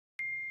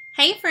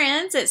Hey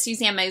friends, it's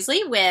Suzanne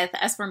Mosley with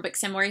Usborne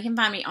Books and More. You can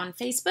find me on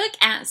Facebook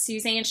at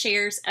Suzanne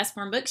Shares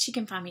Usborne Books. You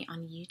can find me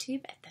on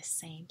YouTube at the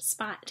same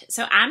spot.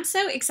 So I'm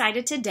so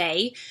excited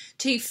today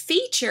to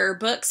feature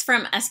books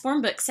from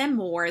Usborne Books and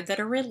More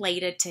that are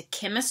related to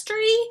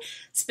chemistry,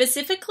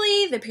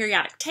 specifically the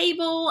periodic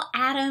table,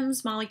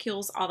 atoms,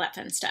 molecules, all that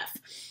fun stuff.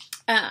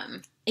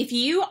 If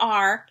you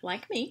are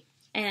like me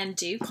and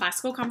do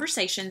classical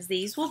conversations,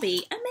 these will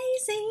be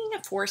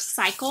amazing for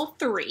Cycle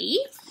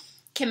 3.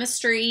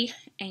 Chemistry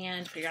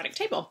and periodic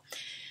table.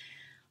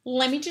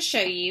 Let me just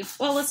show you.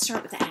 Well, let's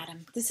start with the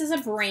atom. This is a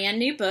brand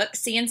new book,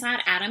 See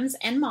Inside Atoms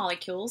and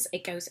Molecules.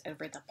 It goes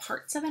over the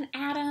parts of an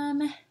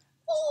atom.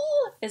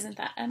 Ooh, isn't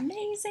that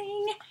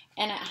amazing?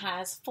 And it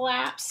has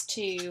flaps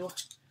to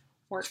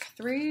work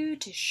through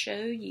to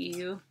show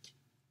you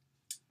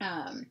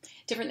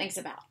different things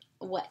about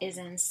what is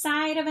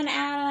inside of an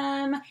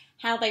atom,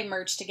 how they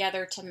merge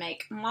together to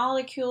make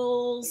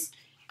molecules,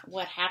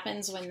 what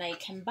happens when they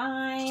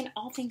combine,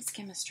 all things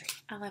chemistry.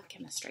 I love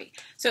chemistry.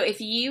 So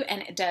if you,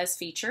 and it does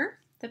feature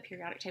the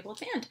periodic table at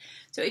the end.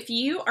 So if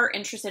you are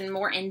interested in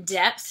more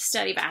in-depth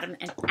study of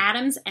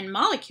atoms and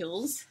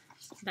molecules,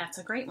 that's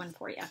a great one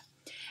for you.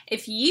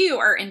 If you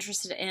are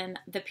interested in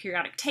the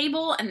periodic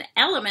table and the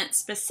elements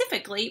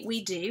specifically,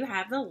 we do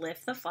have the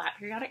Lift the Flap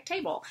periodic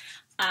table.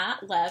 I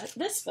love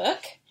this book.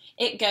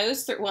 It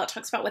goes through, well, it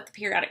talks about what the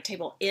periodic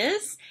table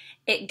is.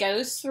 It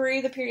goes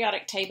through the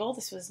periodic table.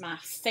 This was my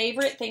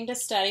favorite thing to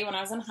study when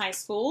I was in high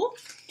school.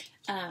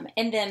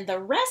 And then the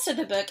rest of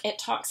the book, it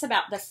talks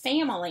about the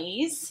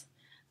families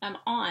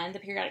on the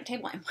periodic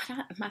table. And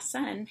my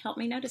son helped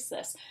me notice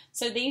this.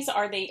 So these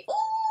are the,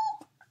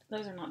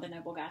 those are not the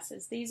noble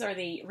gases. These are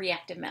the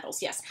reactive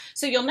metals, yes.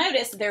 So you'll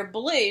notice they're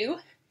blue,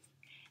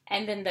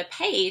 and then the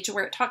page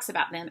where it talks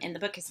about them in the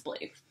book is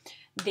blue.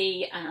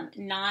 The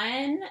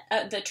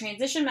the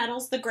transition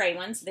metals, the gray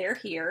ones, they're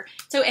here.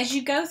 So as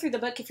you go through the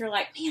book, if you're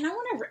like, man, I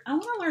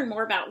want to learn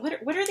more about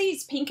what are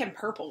these pink and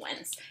purple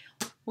ones?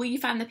 Well, you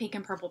find the pink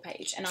and purple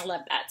page, and I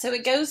love that. So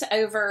it goes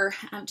over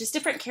just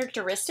different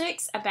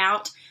characteristics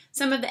about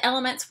some of the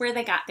elements, where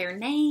they got their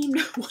name.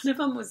 One of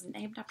them was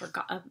named after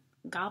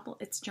Goblin.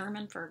 It's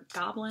German for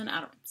goblin.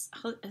 It's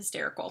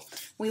hysterical.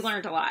 We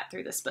learned a lot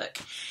through this book.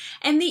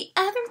 And the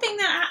other thing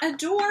that I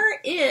adore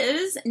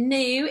is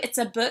new. It's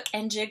a book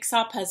and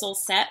jigsaw puzzle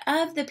set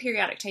of the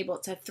periodic table.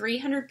 It's a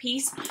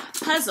 300-piece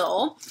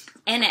puzzle,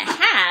 and it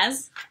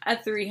has a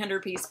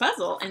 300-piece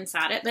puzzle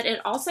inside it, but it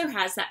also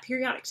has that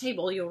periodic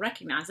table. You'll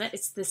recognize it.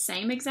 It's the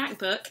same exact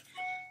book,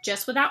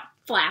 just without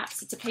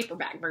flaps. It's a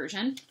paperback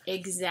version.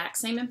 Exact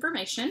same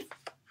information.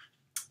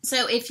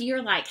 So if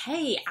you're like,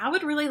 hey, I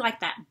would really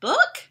like that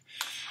book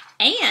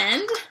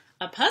and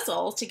a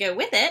puzzle to go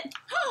with it,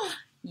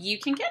 you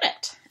can get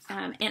it.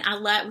 And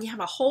we have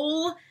a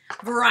whole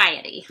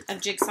variety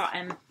of jigsaw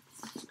and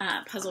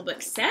puzzle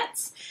book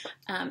sets.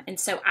 And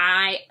so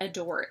I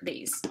adore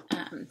these.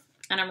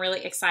 And I'm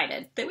really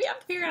excited that we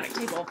have the periodic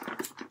table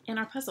in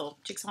our puzzle,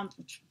 jigsaw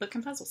book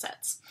and puzzle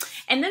sets.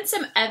 And then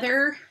some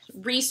other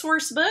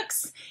resource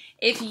books.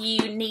 If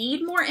you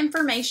need more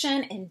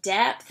information in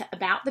depth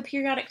about the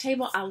periodic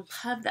table, I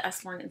love the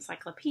Usborne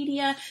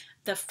Encyclopedia.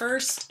 The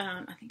first,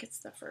 I think it's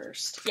the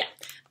first, yeah.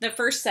 The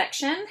first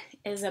section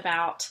is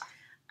about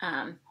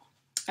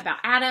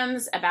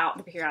atoms, about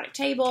the periodic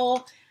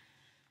table,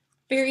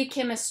 very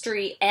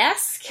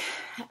chemistry-esque,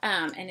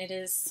 and it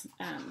is,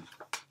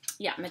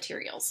 yeah,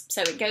 materials.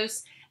 So it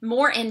goes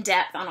more in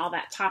depth on all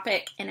that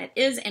topic, and it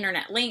is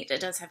internet linked.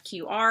 It does have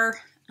QR,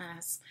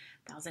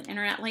 1,000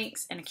 internet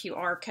links and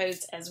QR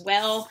codes as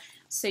well.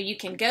 So you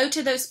can go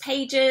to those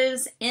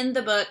pages in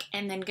the book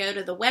and then go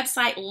to the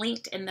website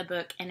linked in the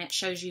book, and it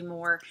shows you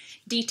more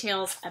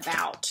details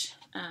about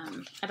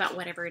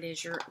whatever it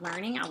is you're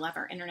learning. I love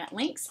our internet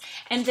links.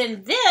 And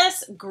then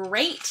this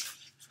great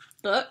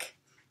book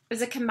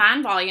is a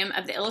combined volume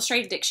of the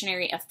Illustrated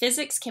Dictionary of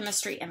Physics,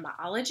 Chemistry, and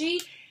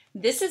Biology.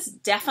 This is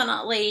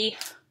definitely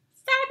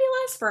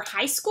fabulous for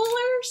high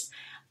schoolers.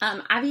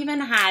 I've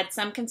even had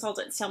some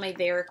consultants tell me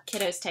their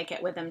kiddos take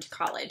it with them to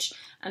college.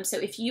 So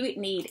if you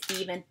need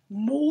even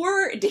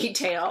more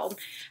detail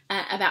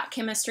about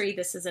chemistry,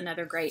 this is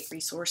another great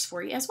resource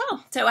for you as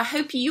well. So I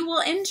hope you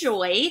will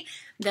enjoy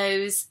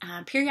those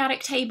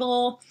periodic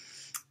table,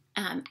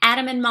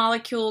 atom and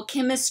molecule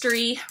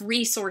chemistry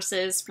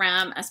resources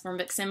from Usborne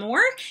Books and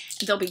More.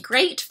 They'll be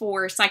great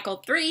for Cycle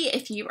 3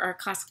 if you are a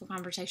classical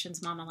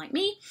conversations mama like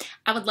me.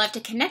 I would love to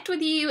connect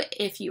with you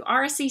if you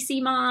are a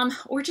CC mom,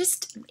 or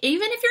just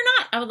even if you're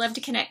not, I would love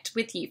to connect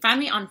with you. Find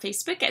me on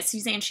Facebook at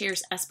Suzanne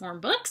Shares Usborne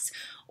Books,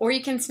 or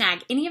you can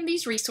snag any of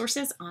these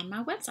resources on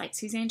my website,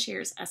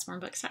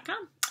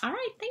 SuzanneSharesUsborneBooks.com. All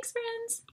right, thanks, friends.